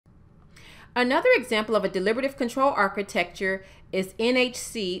Another example of a deliberative control architecture is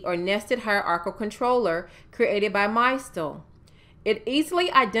NHC, or Nested Hierarchical Controller, created by Mystel. It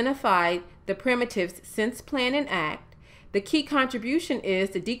easily identified the primitives sense, plan, and act. The key contribution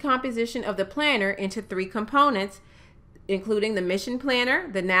is the decomposition of the planner into 3 components, including the mission planner,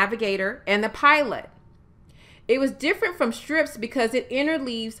 the navigator, and the pilot. It was different from strips because it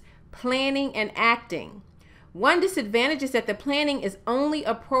interleaves planning and acting. One disadvantage is that the planning is only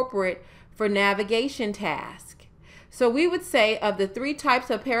appropriate for navigation tasks. So we would say of the 3 types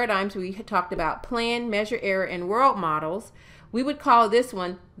of paradigms we talked about, plan, measure error, and world models, we would call this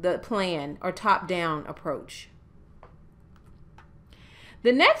one the plan or top-down approach.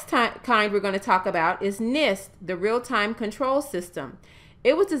 The next kind we're going to talk about is NIST, the real-time control system.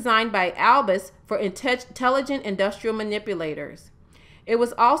 It was designed by Albus for intelligent industrial manipulators. It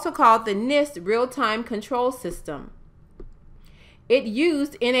was also called the NIST real-time control system. It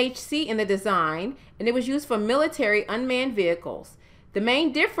used NHC in the design, and it was used for military unmanned vehicles. The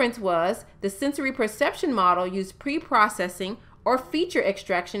main difference was the sensory perception model used pre-processing or feature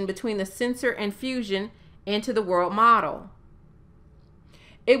extraction between the sensor and fusion into the world model.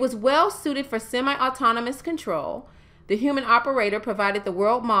 It was well suited for semi-autonomous control. The human operator provided the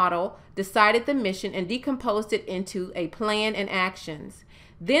world model, decided the mission, and decomposed it into a plan and actions.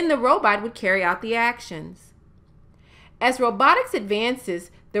 Then the robot would carry out the actions. As robotics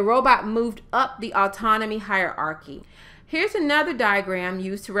advances, the robot moved up the autonomy hierarchy. Here's another diagram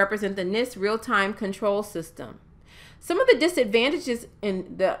used to represent the NIST real-time control system. Some of the disadvantages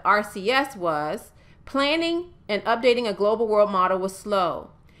in the RCS was planning and updating a global world model was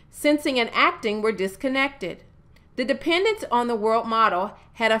slow. Sensing and acting were disconnected. The dependence on the world model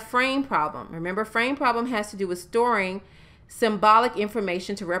had a frame problem. Remember, frame problem has to do with storing symbolic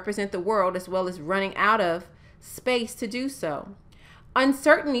information to represent the world as well as running out of space to do so.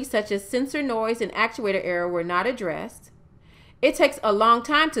 Uncertainty such as sensor noise and actuator error were not addressed. It takes a long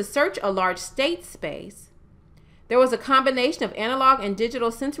time to search a large state space. There was a combination of analog and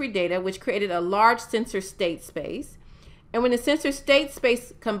digital sensory data which created a large sensor state space. And when the sensor state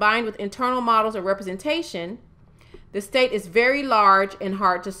space combined with internal models of representation, the state is very large and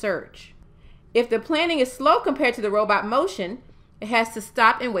hard to search. If the planning is slow compared to the robot motion, it has to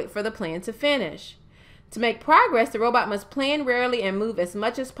stop and wait for the plan to finish. To make progress, the robot must plan rarely and move as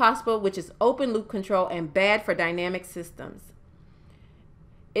much as possible, which is open loop control and bad for dynamic systems.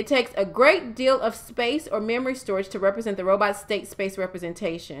 It takes a great deal of space or memory storage to represent the robot's state space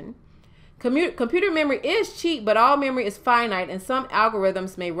representation. Computer memory is cheap, but all memory is finite and some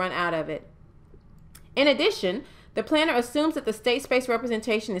algorithms may run out of it. In addition, the planner assumes that the state space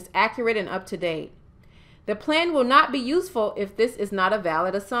representation is accurate and up to date. The plan will not be useful if this is not a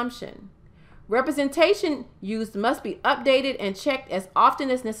valid assumption. Representation used must be updated and checked as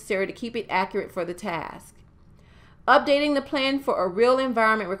often as necessary to keep it accurate for the task. Updating the plan for a real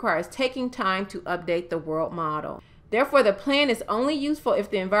environment requires taking time to update the world model. Therefore, the plan is only useful if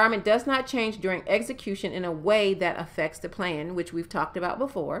the environment does not change during execution in a way that affects the plan, which we've talked about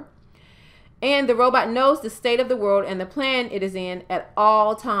before. And the robot knows the state of the world and the plan it is in at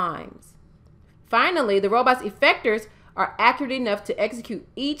all times. Finally, the robot's effectors are accurate enough to execute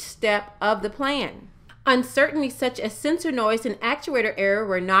each step of the plan. Uncertainties such as sensor noise and actuator error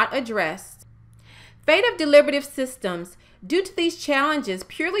were not addressed. Fate of deliberative systems. Due to these challenges,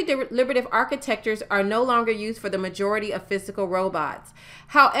 purely deliberative architectures are no longer used for the majority of physical robots.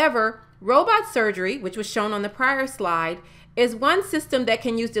 However, robot surgery, which was shown on the prior slide, is one system that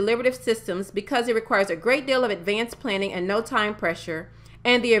can use deliberative systems because it requires a great deal of advanced planning and no time pressure,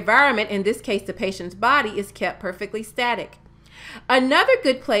 and the environment, in this case the patient's body, is kept perfectly static. Another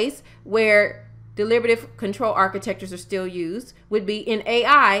good place where deliberative control architectures are still used would be in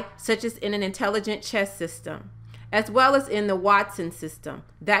AI, such as in an intelligent chess system, as well as in the Watson system.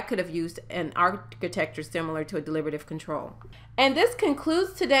 That could have used an architecture similar to a deliberative control. And this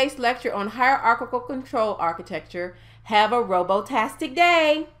concludes today's lecture on hierarchical control architecture. Have a robotastic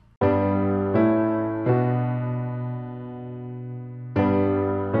day.